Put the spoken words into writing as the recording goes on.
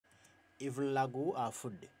Evelyn Lagu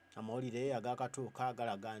Afudde. Amawulire agakatuuka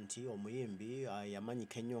galaga nti omuyimbi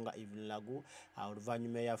yamanyika ennyo nga Evelyn Lagu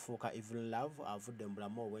oluvannyuma yafuuka Evelyn Love avudde mu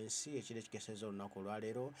bulamu obw'ensi. Ekiro ekikesezza olunaku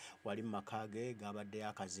olwaleero wali mu maka ge gabadde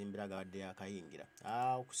akazimbira gabadde akayingira.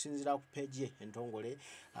 Okusinziira ku peegi ye entongole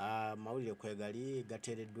amawulire kwegali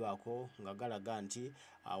gateereddwako nga galaga nti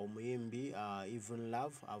omuyimbi Evelyn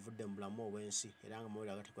Love avudde mu bulamu obw'ensi era nga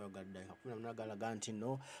amawulire agateekwa galaga nti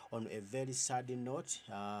no on a very sad note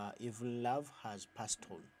Evelyn Love has passed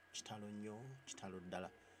on. Kitalo nnyo, kitalo ddala.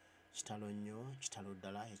 Kitalo nnyo, kitalo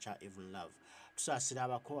ddala ekya Evelyn Love. Tusaasira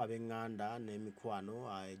abako ab'eŋŋanda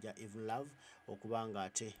n'emikwano egya Evelyn Love okuba nga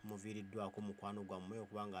ate muviiriddwako mukwano gwammwe,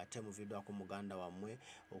 okuba nga ate muviiriddwako muganda wammwe,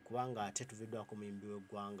 okuba nga ate tuviiriddwako muyimbi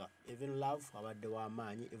w'eggwanga. Evelyn Love abadde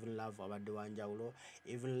w'amaanyi, Evelyn Love abadde wa njawulo,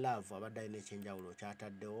 Evelyn Love abadde alina ekyenjawulo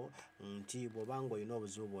ky'ataddewo nti bw'obanga olina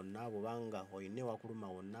obuzibu bwonna, bw'obanga olina ewakuluma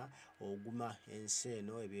wonna, oguma ensi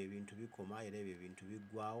eno ebyo ebintu bikoma era ebyo ebintu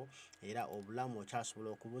biggwaawo era obulamu okyasobola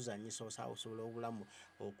okubuzannyisa osobola obulamu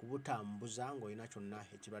okubutambuza ng'olina kyonna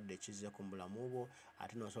ekirwadde ekizzeeko mu bulamu bwo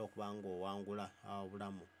ate n'osobola okuba ng'owangula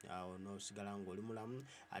obulamu n'osigala ng'oli mulamu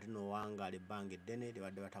ate n'owangaala ebbanga eddene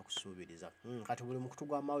libadde batakusuubiriza. Kati buli mukutu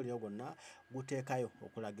gw'amawulire gonna guteekayo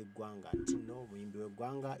okulaga eggwanga nti nno omuyimbi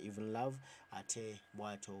w'eggwanga Evelyn Love ate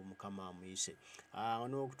bw'atyo Mukama amuyise.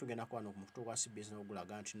 Tugenda ku wano ku mukutu gwa CBS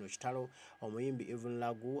n'ogulaga nti no kitalo omuyimbi Evelyn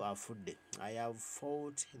Lagu Afudde. I have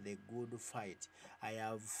fought the good fight. I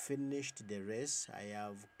have finished the race. I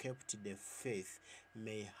have kept the faith.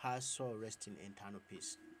 May her soul rest in eternal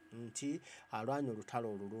peace. Nti alwanye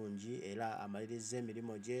olutalo olulungi era amaliriza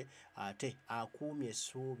emirimu gye ate akuumye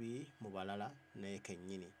essuubi mu balala naye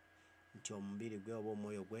kennyini nti omubiri gwe oba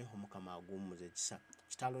omwoyo gwe Omukama aguwummuza ekisa.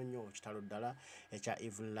 Kitalo nnyo, kitalo ddala ekya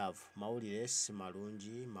Evelyn Love. Mawulire si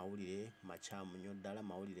malungi, mawulire makyamu nnyo ddala,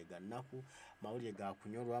 mawulire ga nnaku, mawulire ga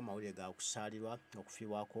kunyolwa, mawulire ga kusaalirwa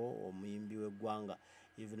okufiibwako omuyimbi w'eggwanga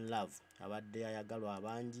Evelyn Love. Abadde ayagalwa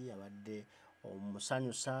abangi, abadde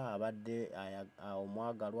omusanyusa, abadde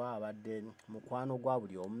omwagalwa, abadde mukwano gwa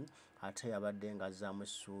buli omu ate abadde ng'azzaamu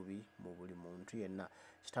essuubi mu buli muntu yenna.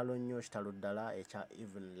 Kitalo nnyo, kitalo ddala ekya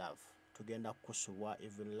Evelyn Love. Tugenda kukusubwa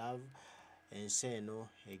Evelyn Love. Ensi eno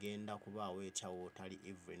egenda kubaawo etya wootali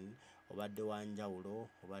Evelyn. Obadde wa njawulo,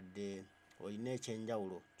 obadde olina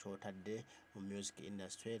ekyenjawulo ky'otadde mu music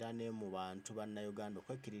industry era ne mu bantu bannayuganda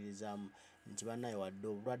okwekkiririzaamu nti bannaye wadde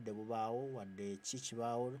obulwadde bubaawo wadde ki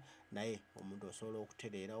kibaawo naye omuntu osobola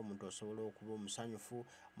okutereera, omuntu osobola okuba omusanyufu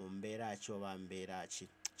mu mbeera ki oba mbeera ki.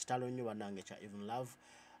 Kitalo nnyo bannange ekya Evelyn Love.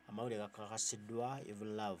 Amawulire gakakasiddwa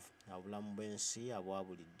Evelyn Love obulamu bw'ensi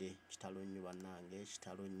abwabulidde. Kitalo nnyo bannange,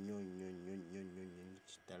 kitalo nnyo nnyo nnyo nnyo nnyo nnyo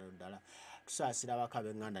kitalo ddala. Tusaasira abako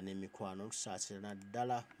ab'eŋŋanda n'emikwano, tusaasira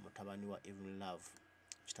naddala mutabani wa Evelyn Love.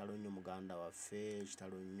 Kitalo nnyo muganda waffe,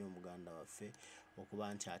 kitalo nnyo muganda waffe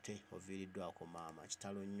okuba nti ate oviiriddwako maama.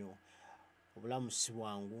 Kitalo nnyo. Obulamu si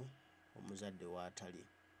bwangu omuzadde w'atali.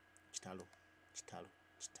 Kitalo, kitalo.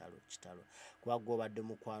 Kitalo, kitalo. Kuba gwe obadde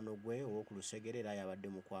mukwano gwe ow'oku lusegere era yabadde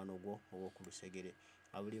mukwano gwo ow'oku lusegere.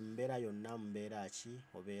 Buli mbeera yonna mbeera ki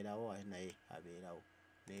obeerawo ate naye abeerawo.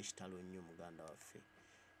 Naye kitalo nnyo muganda waffe.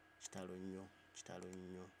 Kitalo nnyo, kitalo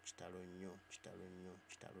nnyo, kitalo nnyo, kitalo nnyo,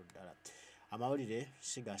 kitalo ddala. Amawulire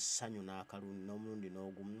si ga ssanyu n'omulundi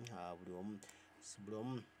n'ogumu buli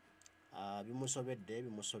omu bimusobedde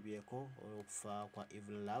bimusobyeko olw'okufa kwa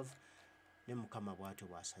Evelyn Love. Ne Mukama bw'atyo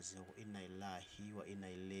bw'asazeewo inna lillahi wa inna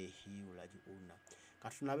ilaihi raji'uun.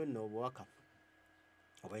 Katunabe nno obubaka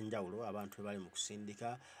obw'enjawulo abantu bali mu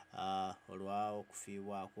kusindika olwa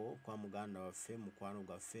okufiibwako kwa muganda waffe mukwano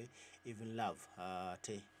gwaffe Evelyn Love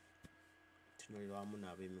ate tunulira wamu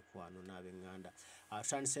n'ab'emikwano n'ab'eŋŋanda.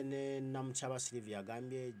 Tutandise ne Namutyaba Sylvia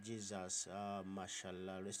agambye Jesus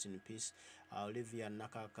mashallah rest in peace. Olivia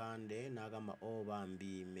Nakakande n'agamba oh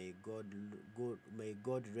bambi may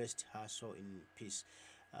God rest her soul in peace.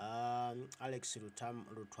 Alex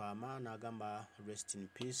Lutwama n'agamba rest in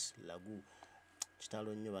peace Lagu.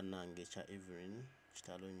 Kitalo nnyo bannange ekya Evelyn,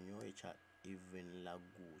 kitalo nnyo ekya Evelyn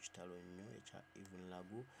Lagu, kitalo nnyo ekya Evelyn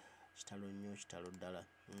Lagu, kitalo nnyo kitalo ddala.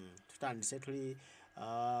 Tutandise tuli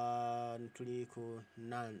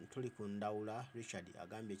ku Ndawula Richard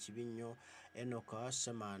agambye kibi nnyo. Enoka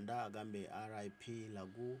Semanda agambye RIP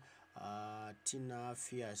Lagu. Tina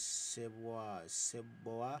Fia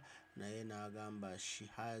Seboa naye n'agamba she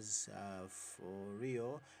has for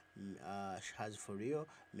real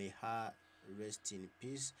may her rest in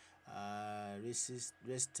peace.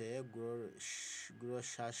 Reste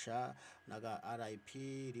Groshasha naga RIP,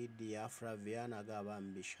 Lydia Flavia naga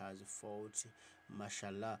Bambish has fought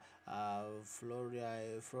mashallah.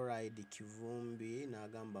 Fluoride Kivumbi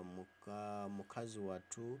nagamba mukazi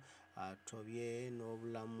watu tobye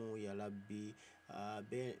n'obulamu yalabbi.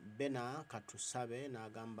 Bena Katusabe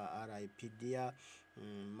nagamba RIP dear.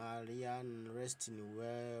 Marian rest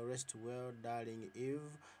well darling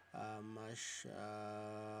Eve.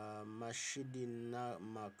 Mashidi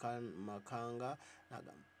Makanga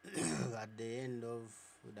at the end of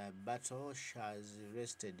the battle she has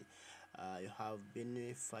rested. You have been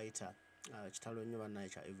a fighter. Kitalo nnyo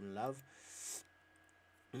bannayita Evelyn Love.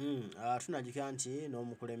 Tunajika nti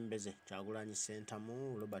n'omukulembeze Kyagulanyi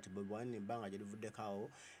Ssentamu Robert Bobi Wine ebbanga gye livuddeko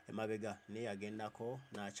awo emabega naye yagendako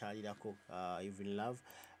n'akyalirako Evelyn Love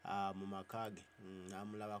mu maka ge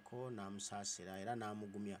n'amulabako n'amusaasira era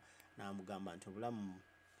n'amugumya n'amugamba nti obulamu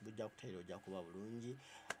bujja kuteera ojja kuba bulungi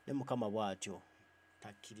ne Mukama bw'atyo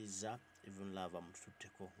takkiriza Evelyn Love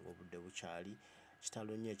amutututteko ng'obudde bukyali.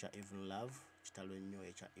 Kitalo nnyo ekya Evelyn Love, kitalo nnyo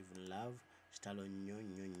ekya Evelyn Love, kitalo nnyo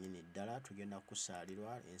nnyini ddala. Tugenda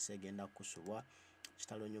kusaalirwa, ensi egenda kusubwa.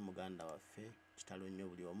 Kitalo nnyo muganda waffe, kitalo nnyo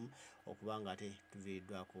buli omu okuba nga ate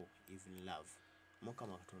tuviiriddwako Evelyn Love.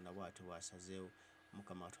 Mukama Katonda bw'atyo bw'asazeewo,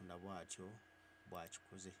 Mukama Katonda bw'atyo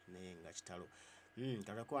bw'akikoze naye nga kitalo.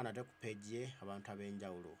 Katakuba nate ku page ye abantu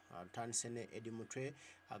ab'enjawulo. Atandise ne Eddie Mutwe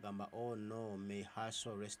agamba oh no, may her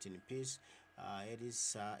soul rest in peace.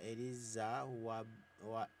 Eliza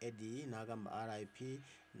wa Eddie n'agamba RIP.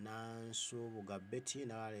 Nansu Bugabeti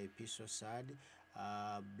na RIP so sad.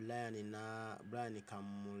 Brian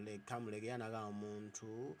Kamulegeya n'agamba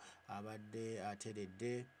omuntu abadde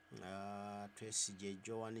ateredde. Twesigye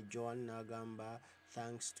Joan n'agamba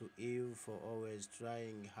thanks to Eve for always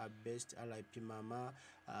trying her best. RIP Mama.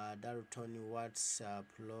 Dalton Watts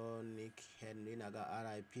Nick Henry naga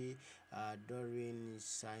RIP. Doreen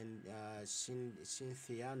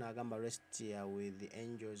Cynthia nagamba rest here with the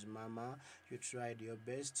angels Mama, you tried your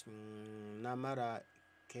best. Namara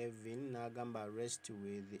Kevin nagamba rest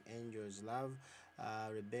with the angels love.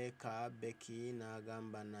 Rebecca Becky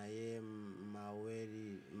nagamba naye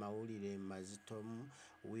mawulire mazitomu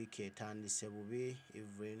wiki etandise bubi.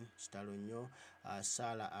 Evelyn kitalo nnyo.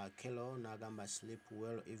 Sarah Akelo nagamba sleep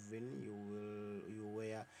well Evelyn, you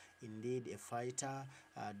were indeed a fighter.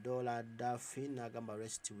 Dola Duffy nagamba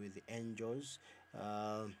rest with the angels.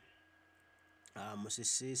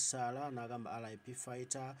 Musisi Sala nagamba RIP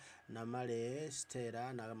fighter. Namale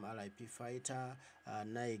Stella nagamba RIP fighter.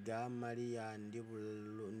 Naiga Maria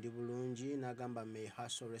Ndibulungi nagamba may her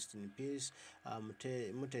soul rest in peace.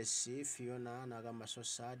 Mutesi Fiona nagamba so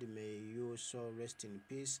sad, may you so rest in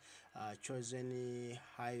peace. Chosen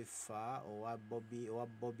Haifa or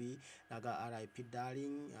Bobby naga RIP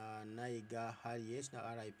darling. Naiga Harriet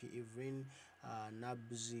naga RIP Evelyn.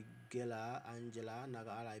 Nabzigela Angela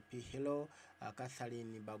naga RIP hello.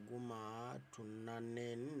 Catherine Baguma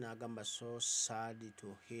Tunanen nagamba so sad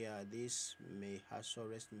to hear this, may her soul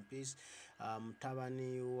rest in peace.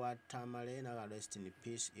 Mutabani wa Tamale naga rest in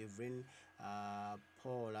peace Evelyn.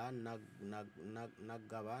 Paula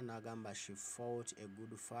Nagaba nagamba she fought a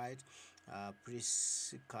good fight.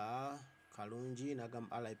 Prisca Kalungi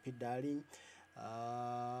nagamba RIP darling.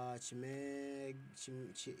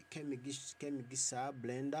 Kemigisa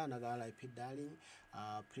Blender naga RIP darling.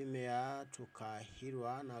 Premier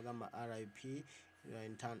Tukahirwa nagamba RIP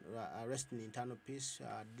rest in eternal peace.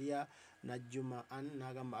 Dear Najuma Ann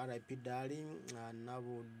nagamba RIP darling.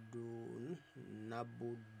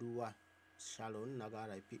 Nabudua Shalom naga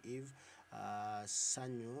RIP Eve.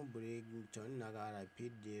 Sanyu Brigton naga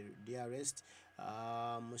RIP dearest.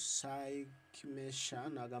 Musai Kimesha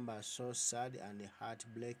nagamba so sad and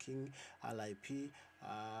heartbreaking RIP.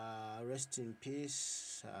 Rest in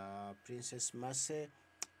peace Princess Mase.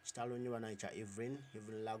 Kitalo nnyo bannayita Evelyn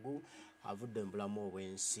Lagu Afudde mu bulamu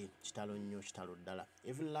obw'ensi. Kitalo nnyo, kitalo ddala.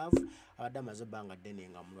 Evelyn Love abadde amaze ebbanga ddene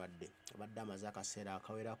nga mulwadde, abadde amaze akaseera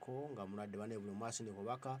akawerako nga mulwadde. Bane buli omu asindika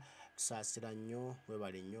obubaka tusaasira nnyo,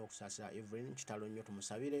 webale nnyo okusaasira Evelyn. Kitalo nnyo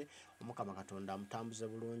tumusabire Omukama Katonda amutambuze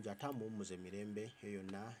bulungi ate amuwummuze emirembe eyo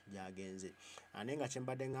yonna gy'agenze. Naye nga kye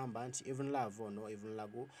mbadde ngamba nti Evelyn Love ono Evelyn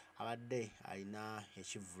Lagu abadde alina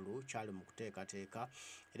ekivulu kyali mu kuteekateeka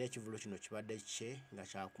era ekivulu kino kibadde kye nga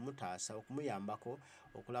kyakumutaasa okumuyambako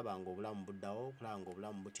okulaba nga obulamu buddawo, okulaba nga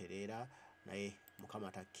obulamu butereera, naye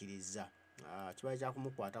Mukama takkiriza. Kibadde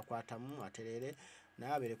kyakumukwaatakwatamu atereere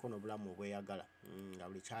naye abeereko n'obulamu obweyagala nga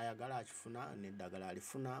buli kyayagala akifuna n'eddagala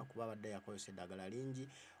alifuna kuba abadde yakozesa eddagala lingi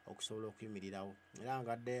okusobola okuyimirirawo era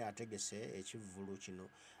nga adde ategese ekivvulu kino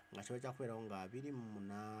nga kiba kyakubeerawo nga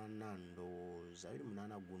 28 ndowooza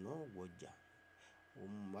 28 guno gwojja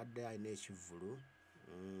wadde alina ekivvulu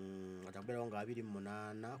atakubeerawo nga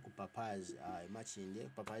 28 ku Papazi Makindye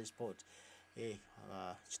Papazi Sport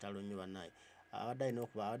kitalo nnyo bannaye abadde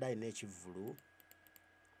alina ekivvulu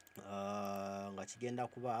nga kigenda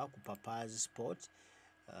kuba ku Papazi Sport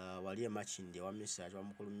wali Makindye wa Misach wa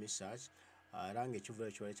mukulu Misach era ng'ekivvulu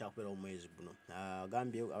ekyo bali kyakubeera omwezi guno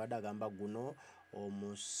agambye abadde agamba guno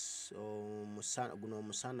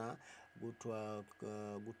omusana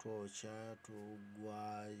gutwokya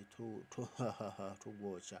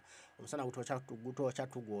omusana gutwokya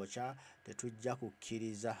tugwokya tetujja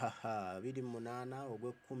kukkiriza 28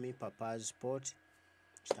 ogw'ekkumi Papazi Sport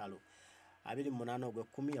kitalo 28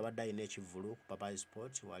 ogw'ekkumi abadde alina ekivvulu ku Papazi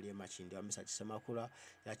Sport wali Makindye wa Misach Ssemakula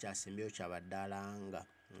era kyasimbyeyo kyabadde alanga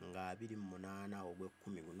nga 28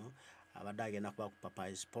 ogw'ekkumi guno abadde agenda kuba ku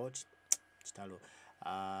Papazi Sport kitalo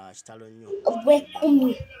nnyo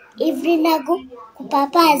ogw'ekkumi Evelyn Lagu ku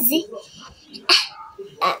Papazi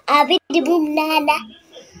 28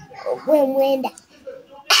 ogw'omwenda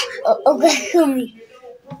ogw'ekkumi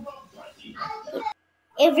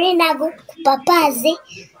Evelyn Lagu ku Papazi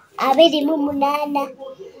 28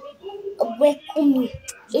 ogw'ekkumi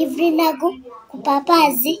Evelyn Lagu ku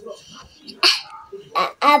Papazi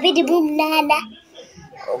 28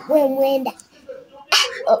 ogw'omwenda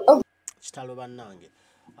kitalo bannange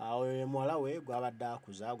oyo muwala we gwabadde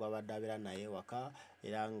akuza gwabadde abeera naye waka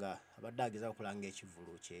era nga abadde ageza okulanga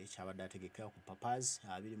ekivvulu kye kyabadde ategeka ku Papazi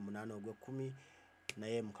 28 ogw'ekkumi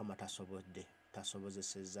naye mukama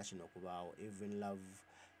tasobozesezza kino kubaawo. Evelyn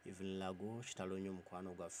Lagu kitalo nnyo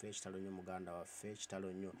mukwano gwaffe kitalo nnyo muganda waffe kitalo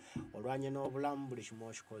nnyo olwanye n'obulamu buli kimu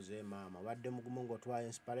okikoze maama wadde mugumu ng'otuwa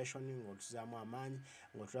inspiration ng'otuzaamu amaanyi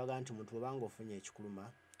ng'otulaga nti muntu bw'obanga ofunye ekikuluma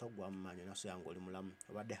toggwa mu maanyi nasoya ng'oli mulamu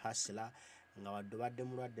obadde hasila nga wadde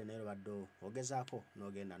mulwadde naye obadde ogezaako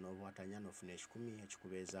n'ogenda n'obuwatanya n'ofuna ekikumi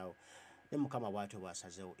ekikubeezaawo ne mukama bw'atyo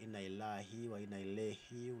bw'asazeewo inna lillahi wa inna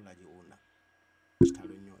ilaihi raji'uun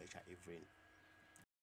kitalo nnyo ekya Evelyn.